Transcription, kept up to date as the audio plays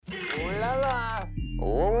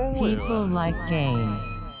People Like Games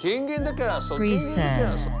King in the Castle.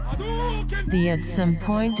 presents the At Some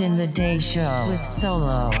Point in the Day show with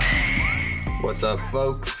Solo. What's up,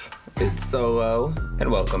 folks? It's Solo,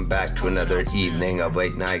 and welcome back to another evening of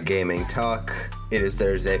late night gaming talk. It is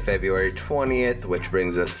Thursday, February 20th, which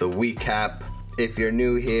brings us the recap. If you're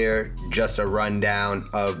new here, just a rundown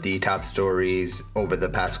of the top stories over the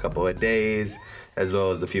past couple of days, as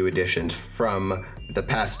well as a few additions from the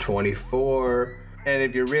past 24. And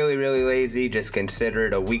if you're really, really lazy, just consider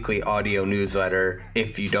it a weekly audio newsletter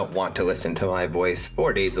if you don't want to listen to my voice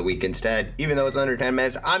 4 days a week instead, even though it's under 10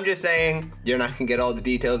 minutes. I'm just saying, you're not gonna get all the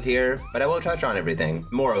details here, but I will touch on everything,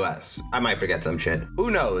 more or less. I might forget some shit.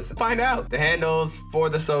 Who knows? Find out. The handles for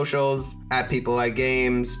the socials, at People Like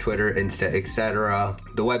Games, Twitter, Insta, etc.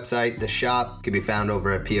 The website, the shop, can be found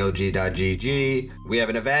over at plg.gg. We have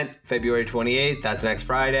an event, February 28th, that's next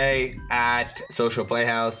Friday, at Social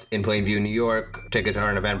Playhouse in Plainview, New York. Tickets are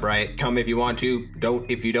on Eventbrite. Come if you want to, don't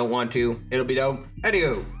if you don't want to. It'll be dope.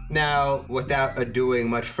 Anywho, now, without adoing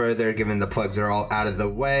much further, given the plugs are all out of the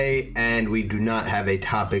way, and we do not have a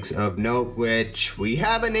topics of note, which we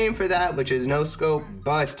have a name for that, which is No Scope,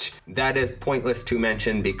 but that is pointless to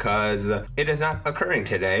mention because it is not occurring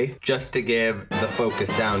today. Just to give the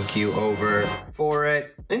focus sound cue over for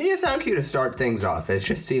it. I need a sound cue to start things off. It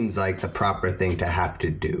just seems like the proper thing to have to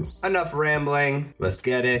do. Enough rambling. Let's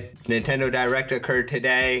get it. Nintendo Direct occurred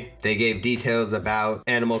today. They gave details about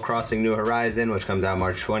Animal Crossing New Horizon, which comes out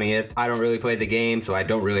March 20th. I don't really play the game, so I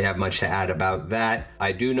don't really have much to add about that.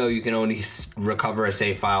 I do know you can only recover a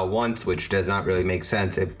save file once, which does not really make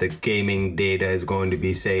sense if the gaming data is going to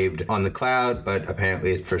be saved on the cloud, but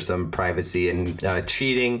apparently it's for some privacy and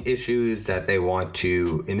cheating issues that they want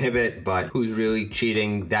to inhibit, but who's really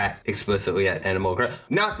cheating that explicitly at Animal Crossing?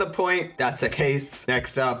 Not the point. That's a case.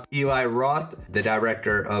 Next up, Eli Roth, the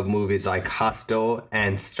director of movies like Hostel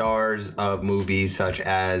and stars of movies such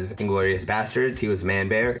as Inglourious Basterds, he was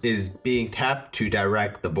Man-Bear, is being tapped to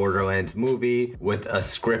direct the Borderlands movie with a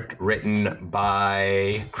script written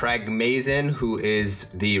by Craig Mazin, who is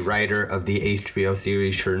the writer of the HBO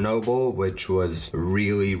series Chernobyl, which was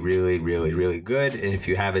really, really, really, really good. And if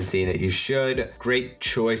you haven't seen it, you should. Great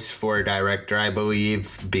choice for a director, I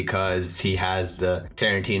believe, because he has the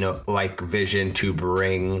Tarantino-like vision to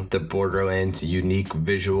bring the Borderlands' unique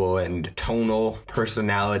visual and tonal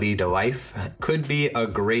personality to life. Could be a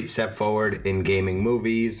great step forward in gaming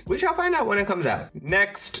movies, which I'll find out when it comes out.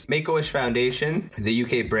 Next, Make-A-Wish Foundation, the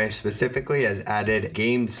UK branch specifically, has added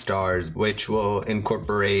Game Stars, which will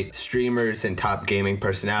incorporate streamers and top gaming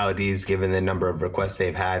personalities given the number of requests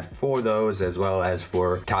they've had for those, as well as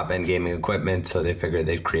for top-end gaming equipment, so they figured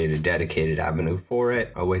they'd create a dedicated avenue for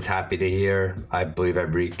it. Always happy to hear. I believe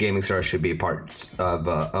every gaming star should be a part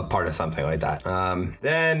of something like that.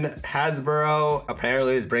 Then Hasbro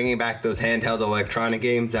apparently is bringing back those handheld electronic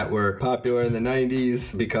games that were popular in the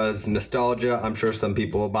 90s because nostalgia. I'm sure some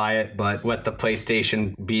people will buy it, but let the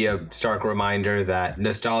PlayStation be a stark reminder that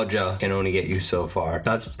nostalgia can only get you so far.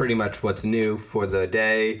 That's pretty much what's new for the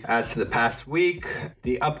day. As to the past week,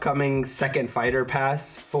 the upcoming second fighter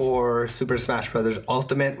pass for Super Smash Bros.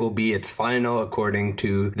 Ultimate will be its final, according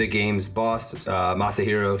to the game's boss,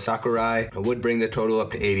 Masahiro Sakurai. It would bring the total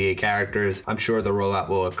up to 88 characters. I'm sure the rollout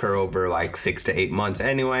will occur over like 6 to 8 months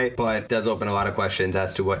anyway, but it does open a lot of questions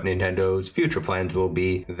as to what Nintendo's future plans will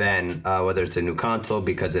be then, whether it's a new console,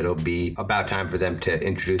 because it'll be about time for them to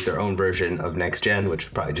introduce their own version of next gen, which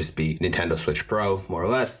will probably just be Nintendo Switch Pro, more or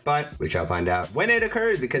less, but we shall find out when it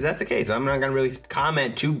occurs, because that's the case. I'm not going to really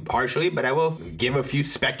comment too harshly, but I will give a few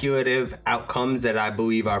speculative outcomes that I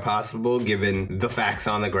believe are possible given the facts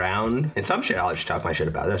on the ground. And some shit I'll just talk my shit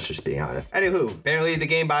about. That's just being honest. Anywho, apparently the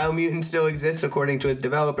game Biomutant still exists according to its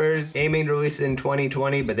developers. Aiming to release it in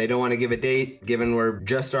 2020, but they don't want to give a date. Given we're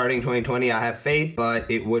just starting 2020, I have faith, but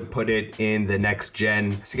it would put it in the next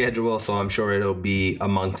gen schedule, so I'm sure it'll be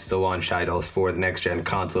amongst the launch titles for the next gen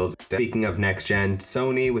consoles. Speaking of next gen,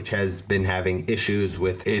 Sony, which has been having issues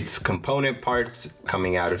with its component parts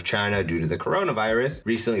coming out of China due to the coronavirus,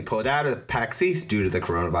 recently pulled out of PAX East due to the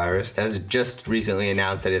coronavirus, has just recently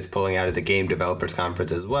announced that it's pulling out of the Game Developers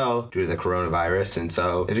Conference as well due to the coronavirus. And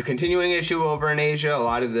so it's a continuing issue over in Asia. A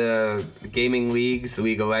lot of the gaming leagues,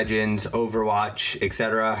 League of Legends, Overwatch,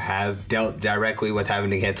 etc., have dealt directly with having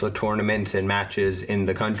to cancel tournaments and matches in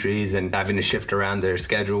the countries and having to shift around their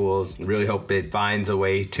schedules. Really hope it finds a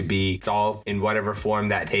way to be solved in whatever form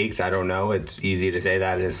that takes. I don't know. It's easy to say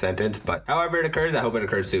that in a sentence, but however it occurs, I hope it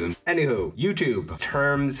occurs soon. Anywho, YouTube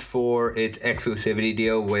terms for its exclusivity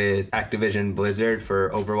deal with Activision Blizzard Blizzard for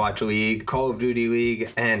Overwatch League, Call of Duty League,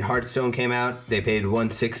 and Hearthstone came out. They paid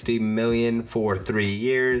 $160 million for 3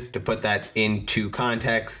 years. To put that into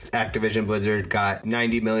context, Activision Blizzard got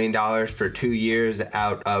 $90 million for 2 years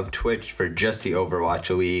out of Twitch for just the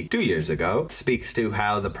Overwatch League 2 years ago. Speaks to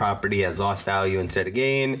how the property has lost value instead of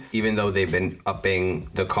gain, even though they've been upping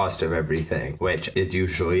the cost of everything, which is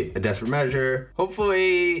usually a desperate measure.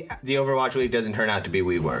 Hopefully, the Overwatch League doesn't turn out to be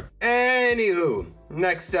WeWork. Anywho,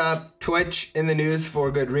 next up, Twitch in the news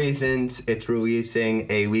for good reasons. It's releasing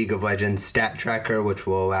a League of Legends stat tracker, which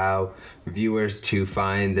will allow viewers to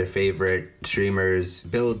find their favorite streamers,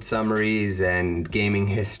 build summaries and gaming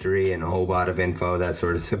history and a whole lot of info that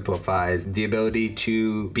sort of simplifies the ability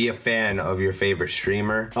to be a fan of your favorite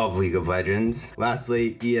streamer of League of Legends.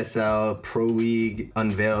 Lastly, ESL Pro League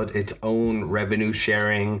unveiled its own revenue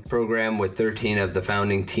sharing program with 13 of the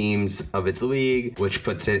founding teams of its league, which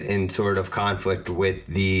puts it in sort of conflict with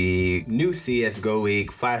the new CSGO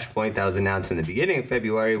League Flashpoint that was announced in the beginning of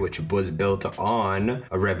February, which was built on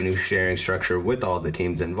a revenue sharing structure with all the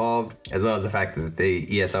teams involved, as well as the fact that the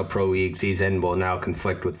ESL Pro League season will now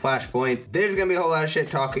conflict with Flashpoint. There's gonna be a whole lot of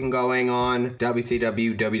shit talking going on.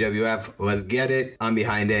 WCW, WWF, let's get it. I'm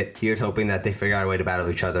behind it. Here's hoping that they figure out a way to battle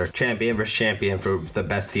each other. Champion versus champion for the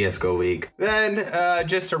best CSGO league. Then,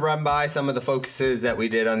 just to run by some of the focuses that we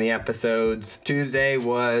did on the episodes. Tuesday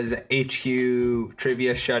was HQ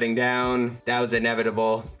Trivia shutting down. That was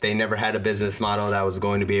inevitable. They never had a business model that was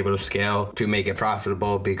going to be able to scale to make it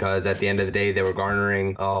profitable, because at the end of the day, they were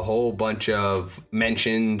garnering a whole bunch of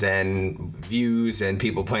mentions and views and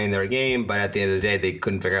people playing their game, but at the end of the day, they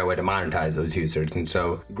couldn't figure out a way to monetize those users. And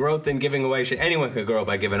so growth and giving away shit, anyone could grow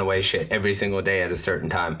by giving away shit every single day at a certain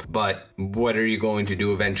time. But what are you going to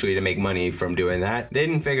do eventually to make money from doing that? They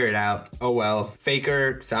didn't figure it out. Oh well.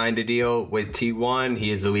 Faker signed a deal with T1. He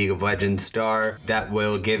is the League of Legends star that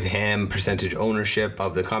will give him percentage ownership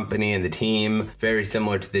of the company and the team, very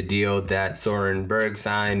similar to the deal that Soren Berg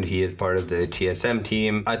signed. He is part of the TSM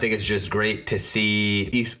team. I think it's just great to see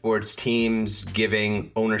esports teams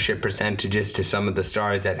giving ownership percentages to some of the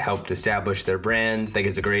stars that helped establish their brands. I think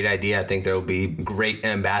it's a great idea. I think there will be great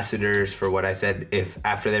ambassadors for what I said, if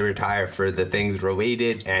after they retire, for the things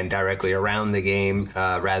related and directly around the game,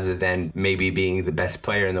 rather than maybe being the best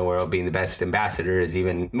player in the world. Being the best ambassador is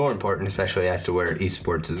even more important, especially as to where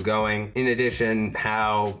esports is going. In addition,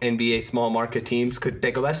 how NBA small market teams could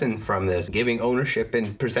take a lesson from this, giving ownership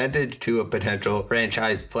and percentage to a potential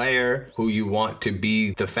franchise player who you want to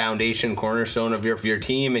be the foundation cornerstone of your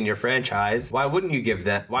team and your franchise. Why wouldn't you give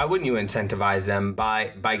that? Why wouldn't you incentivize them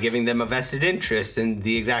by giving them a vested interest in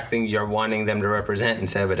the exact thing you're wanting them to represent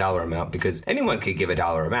instead of a dollar amount? Because anyone could give a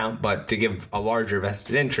dollar amount, but to give a larger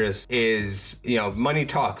vested interest is, money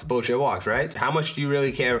talks, bullshit walks, right? How much do you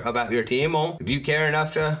really care about your team? Well, do you care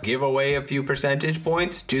enough to give away a few percentage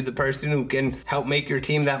points to the person who can help make your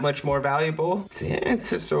team that much more valuable? It's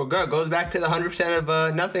just so good. It goes back to the 100%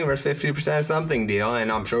 of nothing versus 50% of something deal,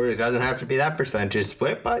 and I'm sure it doesn't have to be that percentage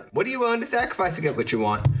split, but what are you willing to sacrifice to get what you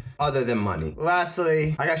want? Other than money.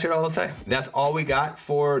 Lastly, I got shit all to say. That's all we got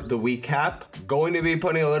for the recap. Going to be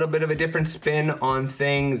putting a little bit of a different spin on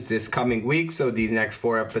things this coming week. So these next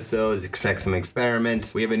 4 episodes, expect some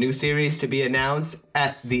experiments. We have a new series to be announced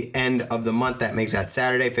at the end of the month. That makes that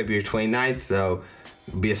Saturday, February 29th. So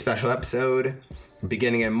it'll be a special episode.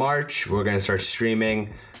 Beginning in March, we're going to start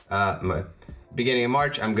streaming. Beginning in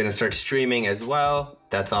March, I'm going to start streaming as well.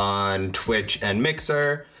 That's on Twitch and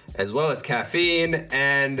Mixer, as well as Caffeine.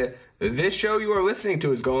 And this show you are listening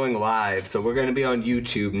to is going live. So we're going to be on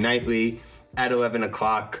YouTube nightly at 11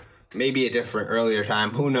 o'clock. Maybe a different earlier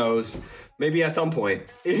time. Who knows? Maybe at some point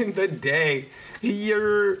in the day.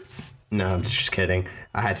 No, I'm just kidding.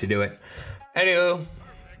 I had to do it. Anywho,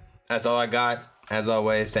 that's all I got. As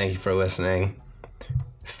always, thank you for listening.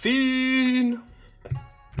 Fiend.